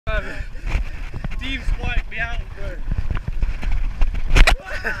Steve's wiped me out, bro.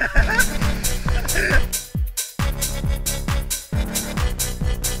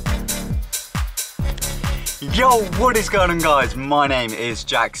 Yo, what is going on, guys? My name is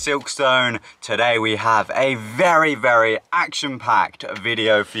TheJackSilkstone. Today we have a very action-packed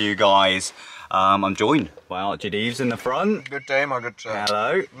video for you guys. I'm joined by Archie Deves in the front. Good day, my good sir.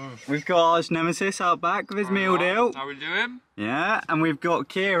 Hello. We've got Nemesis out back with his meal deal. How we doing? Yeah, and we've got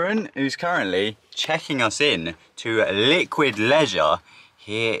Kieran, who's currently checking us in to Liquid Leisure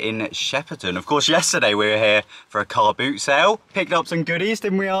here in Shepperton. Of course, yesterday we were here for a car boot sale. Picked up some goodies,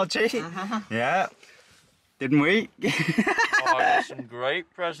 didn't we, Archie? Yeah. Didn't we? Oh, I got some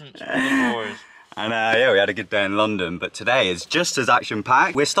great presents for the boys. And yeah, we had a good day in London, but today is just as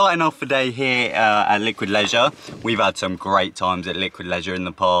action-packed. We're starting off the day here at Liquid Leisure. We've had some great times at Liquid Leisure in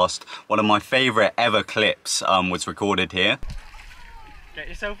the past. One of my favourite ever clips was recorded here. Get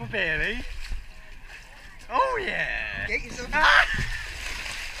yourself a beerie. Oh yeah! Get yourself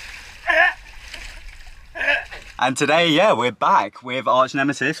And today, yeah, we're back with Arch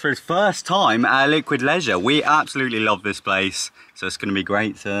Nemesis for his first time at Liquid Leisure. We absolutely love this place, so it's going to be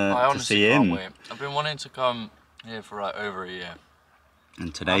great to see him. Can't wait. I've been wanting to come here for like over a year.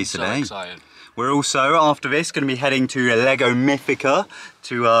 And today's so today. Excited. We're also, after this, going to be heading to Lego Mythica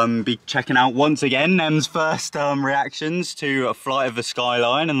to be checking out once again Nem's first reactions to a Flight of the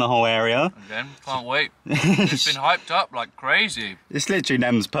Skyline and the whole area. Again, can't wait. It's been hyped up like crazy. It's literally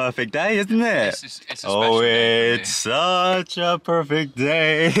Nem's perfect day, isn't it? It's a special day for me. It's such a perfect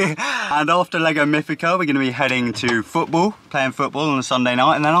day. And after Lego Mythica, we're going to be heading to football, playing football on a Sunday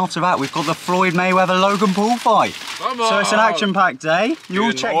night. And then after that, we've got the Floyd Mayweather Logan pool fight. Come on. So it's an action-packed day. You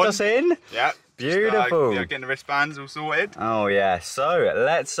all checked us in? Yeah. Beautiful. Just, getting the wristbands all sorted. Oh yeah, so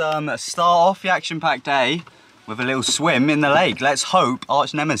let's start off the action-packed day with a little swim in the lake. Let's hope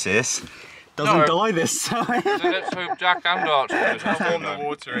Arch Nemesis doesn't die this time. So let's hope Jack and Arch knows How warm the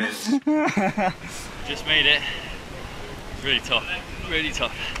water is. Just made it. It's really tough. Really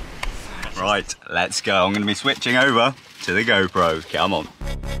tough. Right, let's go. I'm going to be switching over to the GoPro. Come on.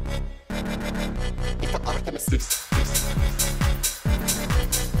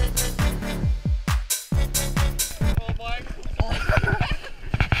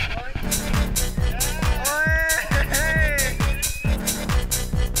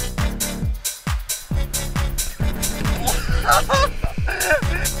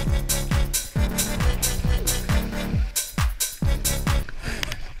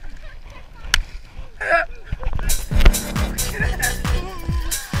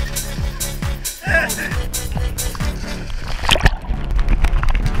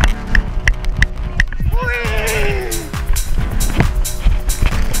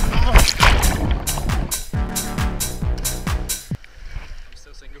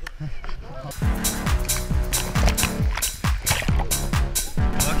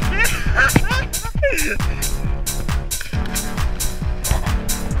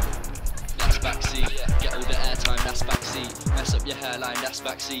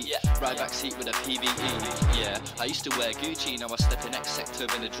 Right back seat with a PVE, yeah. I used to wear Gucci, now I step in X sector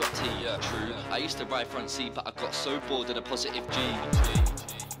in a drop tee, yeah, true. I used to ride front seat, but I got so bored of the positive G.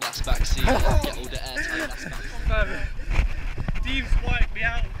 That's back seat, get all the airtime, that's back. Steve's wiped me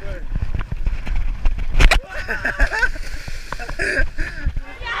out, bro.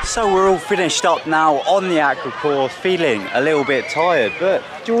 So we're all finished up now on the aqua course, feeling a little bit tired, but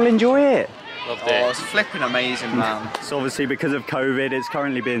do you all enjoy it? Loved it. Oh, it's flipping amazing, man. So obviously because of COVID, it's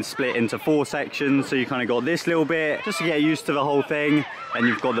currently being split into 4 sections. So you kind of got this little bit just to get used to the whole thing. And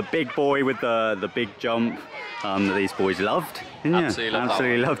you've got the big boy with the big jump that these boys loved. Didn't you?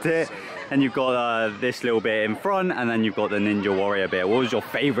 Absolutely loved it. And you've got this little bit in front, and then you've got the Ninja Warrior bit. What was your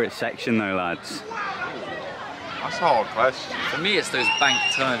favourite section though, lads? That's a hard question. For me, it's those bank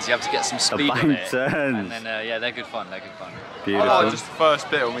turns. You have to get some speed on bank it. turns. And then, yeah, they're good fun. They're good fun. Beautiful. I like just the first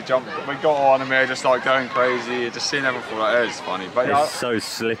bit when we jumped. We got on and we were just like going crazy. Just seeing everyone fall like it's funny. But It's so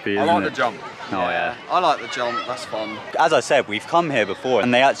slippy, isn't I like it? the jump. Oh yeah. I like the jump. That's fun. As I said, we've come here before,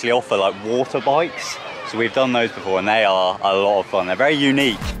 and they actually offer like water bikes. So we've done those before, and they are a lot of fun. They're very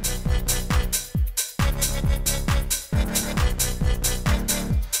unique.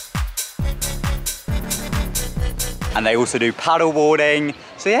 And they also do paddle boarding.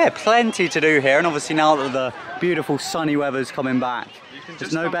 So yeah, plenty to do here. And obviously now that the beautiful sunny weather's coming back,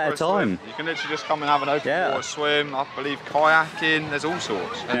 there's no better time. You can literally just come and have an open water swim, I believe kayaking, there's all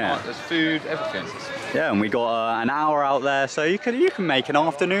sorts. Yeah. Like, there's food, everything. Yeah, and we got an hour out there, so you can make an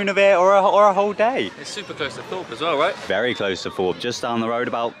afternoon of it or a whole day. It's super close to Thorpe as well, right? Very close to Thorpe, just down the road,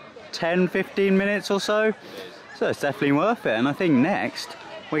 about 10-15 minutes or so. So it's definitely worth it. And I think next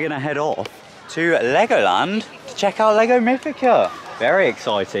we're gonna head off to Legoland to check out Lego Mythica. Very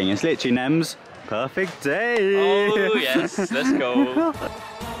exciting. It's literally Nem's perfect day. Oh yes, let's go.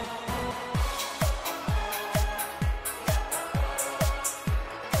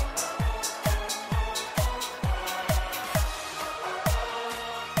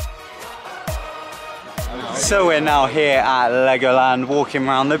 So we're now here at Legoland, walking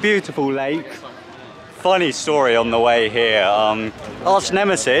around the beautiful lake. Funny story on the way here. Arch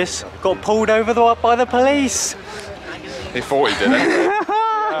Nemesis got pulled over by the police. He thought he did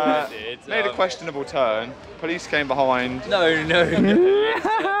it. Made a questionable turn. Police came behind. No.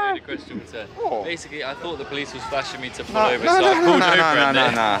 Made a questionable turn. Oh. Basically, I thought the police was flashing me to pull over, so I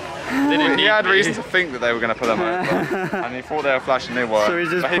pulled over. He had reason to think that they were going to pull him over, and he thought they were flashing. They were. So he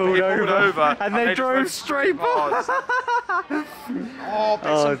just pulled over, and they drove straight past. Oh,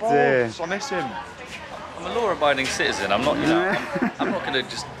 bits and bobs. I miss him. I'm a law-abiding citizen. I'm not, you know, I'm not going to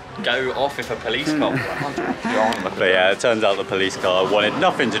just go off if a police car. But yeah, it turns out the police car wanted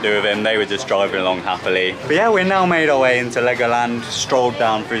nothing to do with him. They were just driving along happily. But yeah, we're now made our way into Legoland, strolled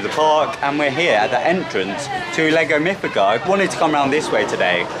down through the park, and we're here at the entrance to Lego Mythica. I wanted to come around this way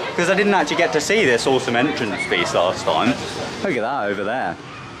today because I didn't actually get to see this awesome entrance piece last time. Look at that over there.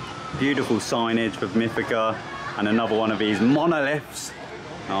 Beautiful signage with Mythica and another one of these monoliths.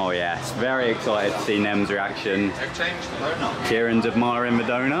 Oh yes, very excited to see Nem's reaction. They've changed the donut. Kieran's admiring the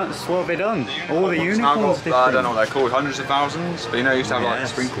donuts. What have they done? All the unicorns. I don't know what they're called, hundreds of thousands, but you know, you used to have like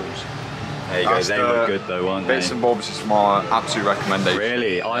sprinkles. There you go, they look good though, aren't they? Bits and bobs is my absolute recommendation.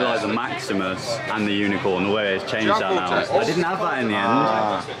 Really? I like the Maximus and the unicorn, the way it's changed that now. I didn't have that in the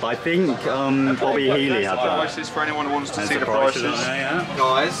end, but I think Bobby Healy had that. Prices for anyone who wants to There's see the prices prices. on there, yeah?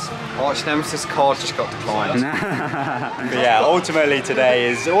 Guys, Arch Nemesis card just got declined. But yeah, ultimately today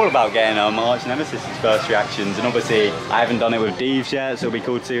is all about getting Arch Nemesis' first reactions, and obviously I haven't done it with Deves yet, so it'll be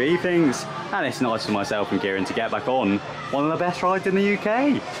cool to see what he thinks. And it's nice for myself and Kieran to get back on one of the best rides in the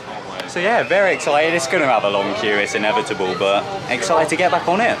UK. So yeah, very excited. It's going to have a long queue, it's inevitable, but excited to get back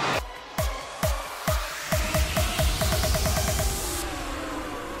on it.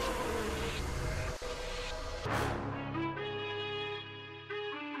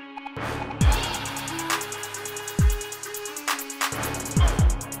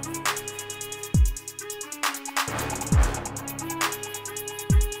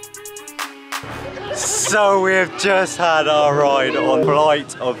 So we've just had our ride on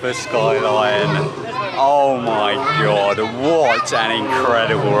Flight of the Skyline. Oh my god, what an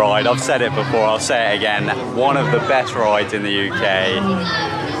incredible ride. I've said it before, I'll say it again. One of the best rides in the UK.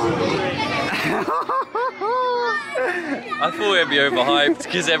 I thought it'd be overhyped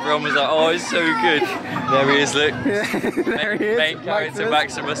because everyone was like, oh, it's so good. There he is, look. Main character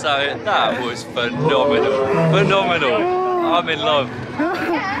Maximus out. That was phenomenal. Phenomenal. I'm in love.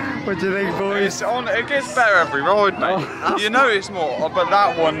 What do you think, boys? It gets better every ride, mate. Oh. You notice more, but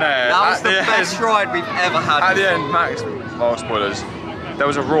that one there. That was the best ride we've ever had. At the end, Max, spoilers, there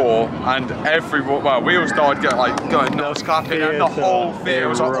was a roar, and we all started going nuts, clapping, and the whole theatre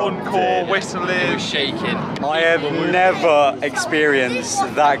was like encore, whistling, shaking. I have never experienced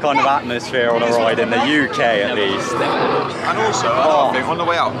that kind of atmosphere on a ride in the UK at least. And also, another thing, on the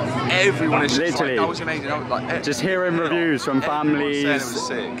way out, everyone is just literally like, that was amazing. Just hearing reviews from families. It was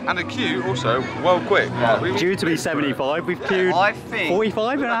sick. And the queue also, well quick. Due to be 75, we've queued I think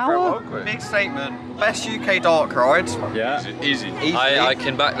 45 an hour. Big statement. Best UK dark ride. Yeah. Easy. I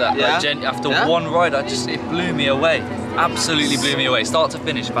can back that. Yeah. After one ride, it blew me away. Absolutely blew me away. Start to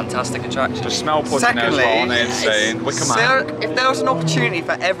finish, fantastic attraction. The smell pudding there as well, aren't they insane? Wicker Man. If there was an opportunity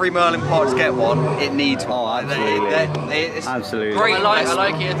for every Merlin park to get one, it needs one. Oh, absolutely. It's Absolutely. Great, I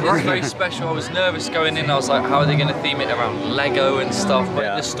like it. It's very special. I was nervous going in. I was like, how are they going to theme it around Lego and stuff?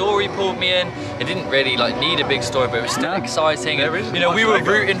 But the story pulled me in. It didn't really need a big story, but it was still exciting. You know, we were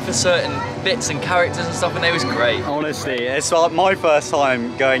rooting for certain bits and characters and stuff, and it was great. Honestly, it's like my first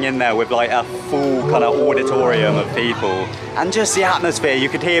time going in there with like a full kind of auditorium of people, and just the atmosphere. You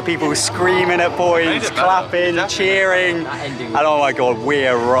could hear people screaming at points, clapping, cheering, and oh my god, we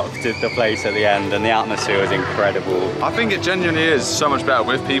erupted the place at the end, and the atmosphere was incredible. I think it genuinely is so much better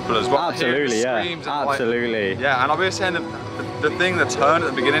with people as well. Absolutely, yeah. Absolutely. Yeah, and I'll be saying that the turn at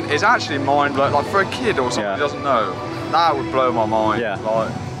the beginning is actually mind-blowing. Like for a kid or someone who doesn't know, that would blow my mind. Yeah.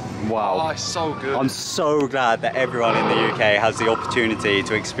 Like, wow. Oh, it's so good. I'm so glad that everyone in the UK has the opportunity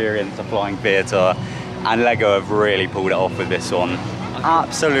to experience a flying theatre, and Lego have really pulled it off with this one.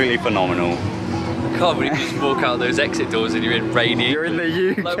 Absolutely phenomenal. I can't believe you just walk out those exit doors and you're in rainy. You're in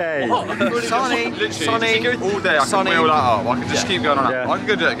the UK. Like, what? Sunny, all day I can wheel that up. I can just keep going on. I can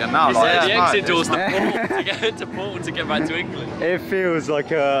go do it again now. It's Like, the it's exit mad. doors to Portugal to get back to England. It feels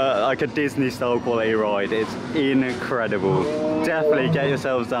like a Disney style quality ride. It's incredible. Definitely get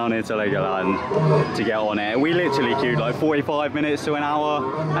yourselves down into Legoland to get on it. We literally queued like 45 minutes to an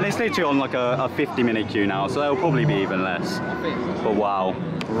hour, and it's literally on like a 50-minute queue now, so there'll probably be even less. But wow,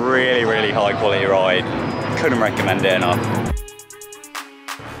 really, really high quality ride. Couldn't recommend it enough.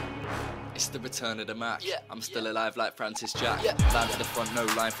 It's the return of the Mac. I'm still alive like Francis Jack. Line at the front, no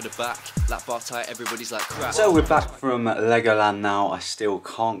line for the back. Lap bar tight, everybody's like crap. So we're back from Legoland now. I still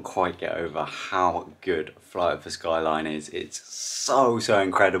can't quite get over how good Flight of the Skyline is. It's so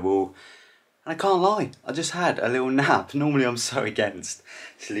incredible. And I can't lie, I just had a little nap. Normally I'm so against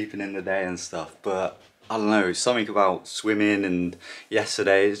sleeping in the day and stuff, but I don't know, something about swimming and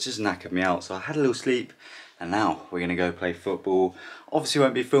yesterday, it's just knackered me out. So I had a little sleep, and now we're gonna go play football. Obviously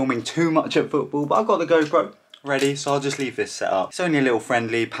won't be filming too much at football, but I've got the GoPro ready, so I'll just leave this set up. It's only a little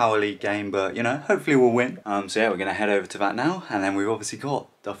friendly Power League game, but you know, hopefully we'll win. So yeah, we're gonna head over to that now, and then we've obviously got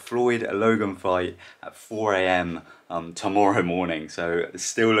the Floyd Logan fight at 4 AM tomorrow morning, so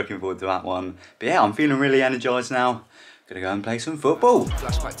still looking forward to that one. But yeah, I'm feeling really energized now. Gonna go and play some football.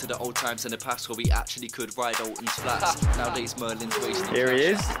 Flashback to the old times in the past where we actually could ride Alton's flats. Nowadays Merlin's wasting. Here he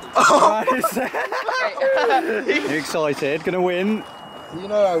is. You excited? Gonna win? You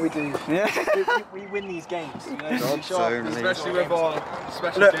know how we do. Yeah. we win these games. You know? Especially with our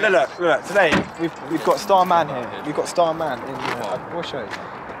special Look. Today we've got Star Man here. We've got Star Man in. What show?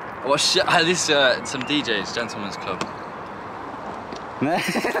 This some DJs, Gentlemen's Club.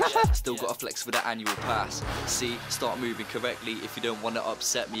 Still got to flex with the annual pass. See, start moving correctly. If you don't want to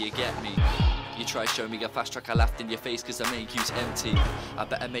upset me, you get me. You try show me a fast track, I laughed in your face cause I make you's empty. I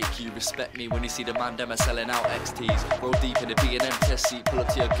better make you respect me when you see the man them are selling out XTs. Roll deep in the B&M test seat, pull up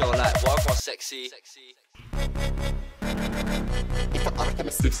to your girl like, what I want sexy.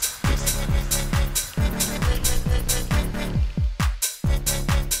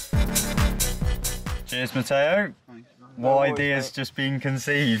 Cheers, Matteo. What idea's just been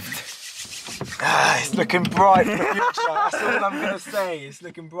conceived? It's looking bright for the future. That's all I'm gonna say. It's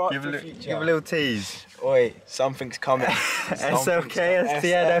looking bright for the future. Give a little tease. Oi, something's coming. SLKSTNFC.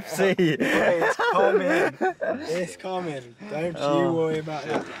 Oi, it's coming. It's coming. Don't you worry about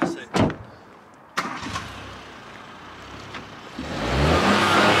it.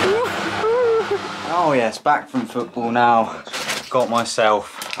 Oh yes, back from football now. Got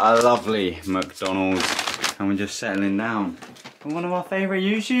myself a lovely McDonald's, and we're just settling down. One of our favourite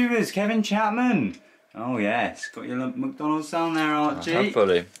YouTubers, Kevin Chapman. Oh yes, got your McDonald's down there, Archie.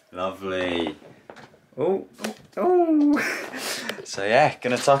 Hopefully. Lovely. Oh. So yeah,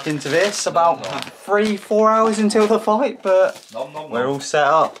 gonna tuck into this about 3-4 hours until the fight, but we're all set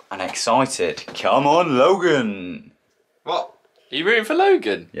up and excited. Come on, Logan. What? Are you rooting for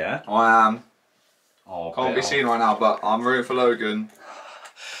Logan? Yeah. I am. Oh, Can't be seen right now, but I'm rooting for Logan.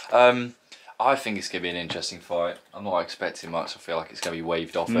 I think it's going to be an interesting fight. I'm not expecting much. I feel like it's going to be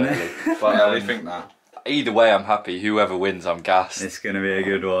waved off early. But yeah, we think that. Either way, I'm happy. Whoever wins, I'm gassed. It's gonna be a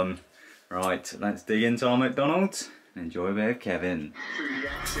good one. Right, let's dig into our McDonald's and enjoy a bit of Kevin.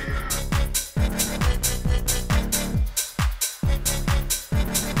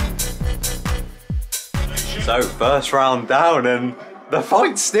 So, first round down and the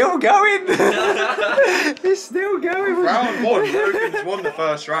fight's still going! It's still going! Round one, Logan's won the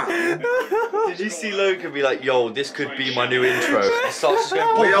first round. Did you see Logan be like, yo, this could be my new intro? It starts just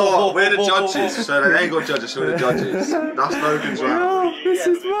going, We're the judges, so they ain't got judges, so we're the judges. That's Logan's round. Oh, this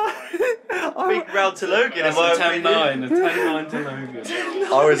is mine! Big round to Logan. That's a 10-9, a 10-9 to Logan.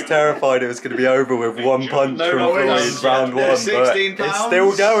 I was terrified it was going to be over with one punch from Floyd round one, but £16. it's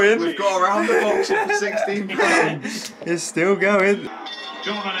still going. We've got around the box for £16. It's still going.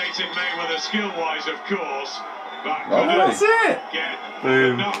 Dominated Mayweather skill-wise, of course. But That's it. Get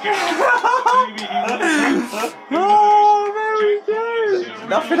Boom. knockout. Maybe he will. Oh, there we go.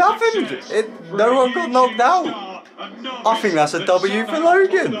 Nothing happened. No one got knocked out. I think that's a W for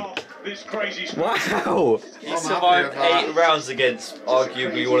Logan. This crazy Wow. He survived 8 rounds against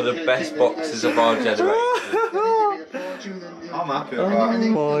arguably one of the best boxers of our generation. I'm happy with Oh that.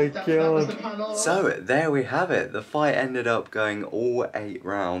 my god. So there we have it. The fight ended up going all 8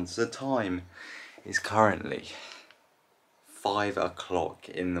 rounds. The time is currently 5 o'clock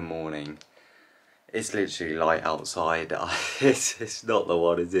in the morning. It's literally light outside. It's not the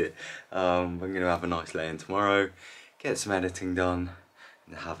one, is it? I'm going to have a nice lay in tomorrow, get some editing done,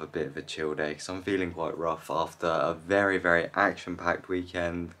 and have a bit of a chill day because I'm feeling quite rough after a very, very action-packed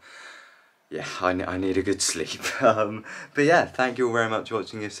weekend. yeah, I need a good sleep. But yeah, thank you all very much for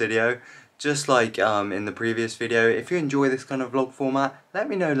watching this video. Just like in the previous video, if you enjoy this kind of vlog format, let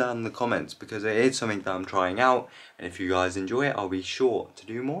me know down in the comments, because it is something that I'm trying out, and if you guys enjoy it, I'll be sure to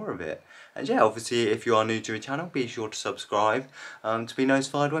do more of it. And yeah, obviously if you are new to the channel, be sure to subscribe to be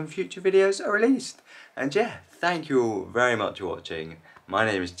notified when future videos are released. And yeah, thank you all very much for watching. My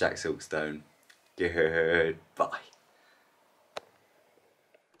name is TheJackSilkstone. Goodbye.